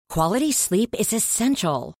Quality sleep is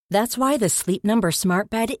essential. That's why the Sleep Number Smart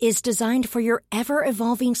Bed is designed for your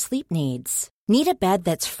ever-evolving sleep needs. Need a bed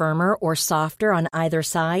that's firmer or softer on either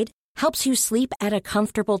side? Helps you sleep at a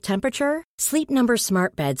comfortable temperature? Sleep Number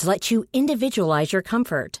Smart Beds let you individualize your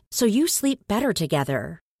comfort, so you sleep better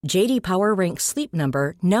together. J.D. Power ranks Sleep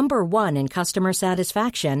Number number 1 in customer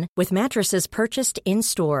satisfaction with mattresses purchased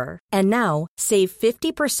in-store. And now, save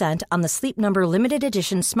 50% on the Sleep Number Limited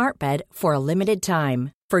Edition Smart Bed for a limited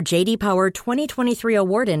time. For J.D. Power 2023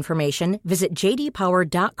 award information, visit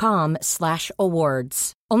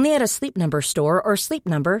jdpower.com/awards. Only at a Sleep Number store or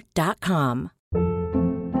sleepnumber.com.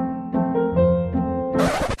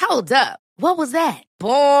 Hold up. What was that?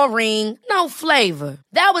 Boring. No flavor.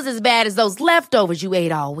 That was as bad as those leftovers you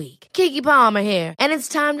ate all week. Keke Palmer here, and it's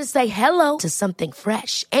time to say hello to something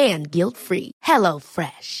fresh and guilt-free. Hello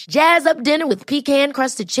Fresh. Jazz up dinner with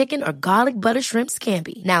pecan-crusted chicken or garlic butter shrimp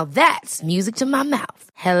scampi. Now that's music to my mouth.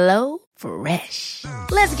 Hello Fresh.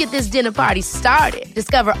 Let's get this dinner party started.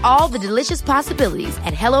 Discover all the delicious possibilities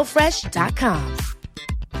at hellofresh.com.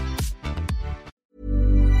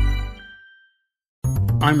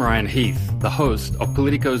 I'm Ryan Heath, the host of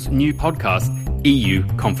Politico's new podcast, EU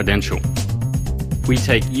Confidential. We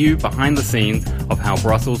take you behind the scenes of how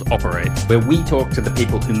Brussels operates, where we talk to the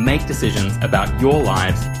people who make decisions about your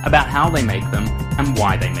lives, about how they make them, and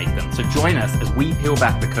why they make them. So join us as we peel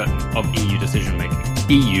back the curtain of EU decision-making.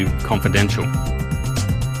 EU Confidential.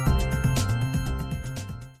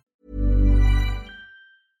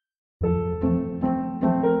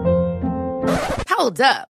 Hold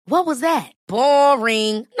up. What was that?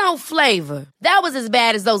 Boring. No flavor. That was as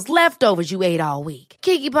bad as those leftovers you ate all week.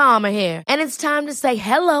 Keke Palmer here, and it's time to say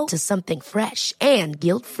hello to something fresh and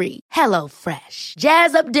guilt-free. Hello Fresh.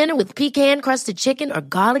 Jazz up dinner with pecan-crusted chicken or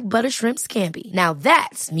garlic butter shrimp scampi. Now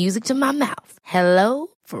that's music to my mouth. Hello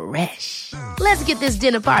Fresh. Let's get this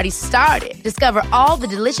dinner party started. Discover all the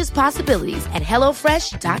delicious possibilities at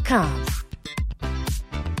hellofresh.com.